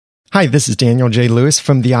Hi, this is Daniel J. Lewis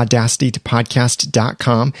from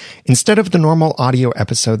theaudacitytopodcast.com. Instead of the normal audio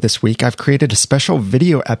episode this week, I've created a special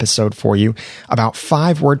video episode for you about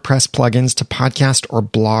 5 WordPress plugins to podcast or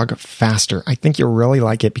blog faster. I think you'll really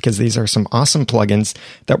like it because these are some awesome plugins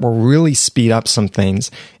that will really speed up some things.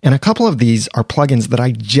 And a couple of these are plugins that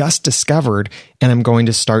I just discovered and I'm going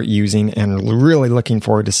to start using, and really looking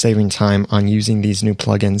forward to saving time on using these new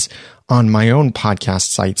plugins on my own podcast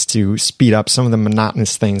sites to speed up some of the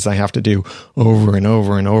monotonous things I have to do over and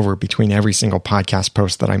over and over between every single podcast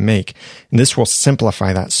post that I make. And this will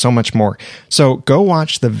simplify that so much more. So go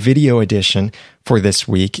watch the video edition for this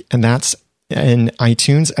week, and that's in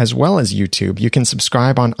iTunes as well as YouTube. You can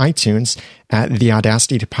subscribe on iTunes at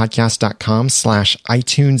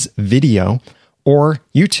theaudacitytopodcast.com/iTunes video, or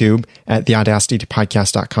YouTube at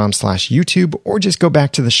theaudacitytopodcast.com/YouTube, or just go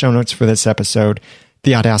back to the show notes for this episode,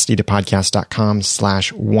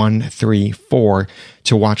 theaudacitytopodcast.com/134,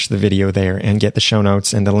 to watch the video there and get the show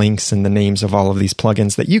notes and the links and the names of all of these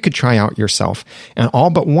plugins that you could try out yourself. And all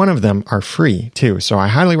but one of them are free too. So I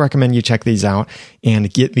highly recommend you check these out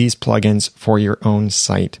and get these plugins for your own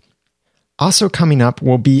site. Also coming up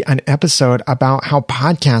will be an episode about how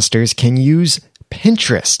podcasters can use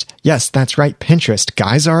Pinterest. Yes, that's right, Pinterest.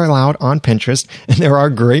 Guys are allowed on Pinterest, and there are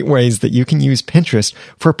great ways that you can use Pinterest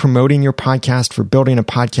for promoting your podcast, for building a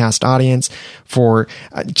podcast audience, for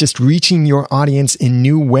just reaching your audience in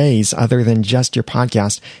new ways other than just your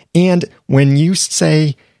podcast. And when you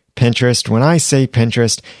say Pinterest, when I say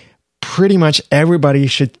Pinterest, pretty much everybody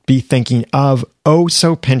should be thinking of Oh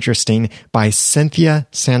So Pinteresting by Cynthia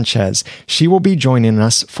Sanchez. She will be joining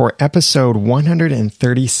us for episode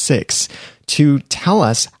 136 to tell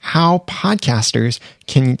us how podcasters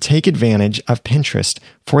can take advantage of Pinterest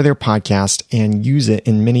for their podcast and use it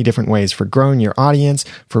in many different ways for growing your audience,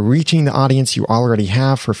 for reaching the audience you already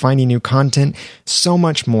have, for finding new content, so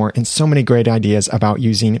much more, and so many great ideas about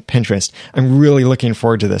using Pinterest. I'm really looking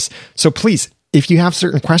forward to this. So please, if you have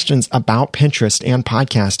certain questions about Pinterest and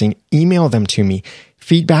podcasting, email them to me,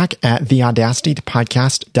 feedback at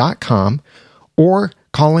theaudacitytopodcast.com, or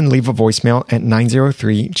call and leave a voicemail at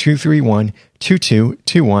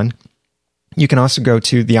 903-231-2221. You can also go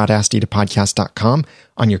to theaudacitytopodcast.com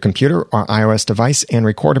on your computer or iOS device and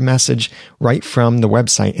record a message right from the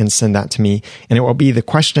website and send that to me. And it will be the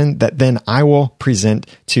question that then I will present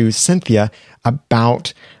to Cynthia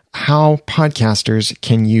about how podcasters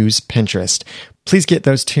can use Pinterest. Please get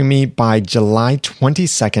those to me by July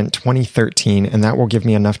 22nd, 2013, and that will give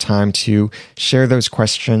me enough time to share those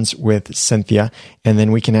questions with Cynthia, and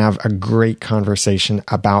then we can have a great conversation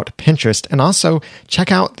about Pinterest. And also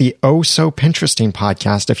check out the Oh So Pinteresting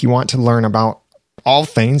podcast if you want to learn about all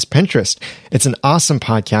things Pinterest. It's an awesome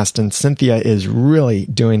podcast, and Cynthia is really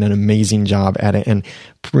doing an amazing job at it and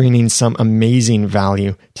bringing some amazing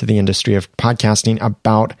value to the industry of podcasting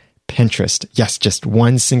about Pinterest. Yes, just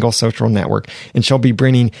one single social network. And she'll be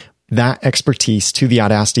bringing that expertise to the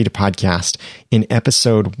Audacity to Podcast in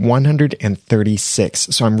episode 136.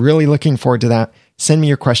 So I'm really looking forward to that. Send me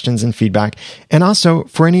your questions and feedback. And also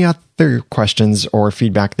for any other questions or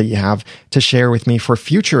feedback that you have to share with me for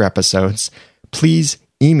future episodes, please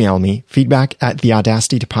email me, feedback at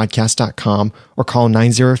theaudacitytopodcast.com, or call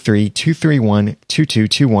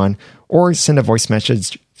 903-231-2221, or send a voice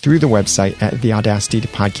message through the website at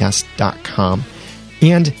theaudacitytopodcast.com.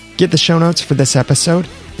 And get the show notes for this episode,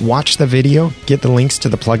 watch the video, get the links to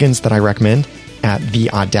the plugins that I recommend at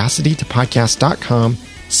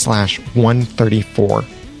theaudacitytopodcast.com/134.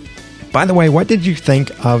 By the way, what did you think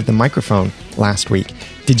of the microphone last week?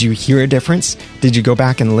 Did you hear a difference? Did you go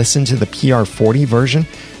back and listen to the PR40 version?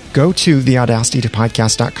 Go to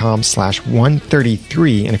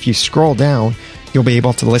theaudacitytopodcast.com/133, and if you scroll down, you'll be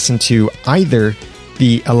able to listen to either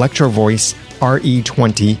the Electro Voice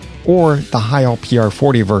RE20 or the Heil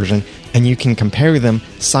PR40 version, and you can compare them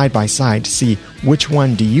side by side to see which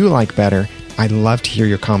one do you like better. I'd love to hear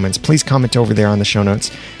your comments. Please comment over there on the show notes.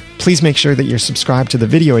 Please make sure that you're subscribed to the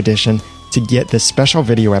video edition to get this special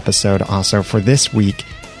video episode also for this week,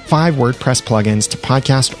 5 WordPress plugins to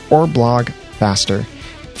podcast or blog faster.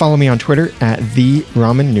 Follow me on Twitter at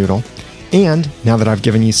 @TheRamenNoodle. And now that I've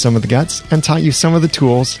given you some of the guts and taught you some of the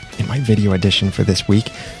tools in my video edition for this week,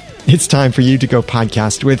 it's time for you to go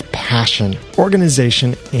podcast with passion,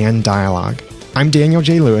 organization, and dialogue. I'm Daniel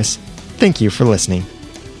J. Lewis. Thank you for listening.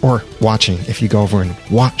 Or watching if you go over and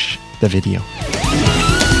watch the video.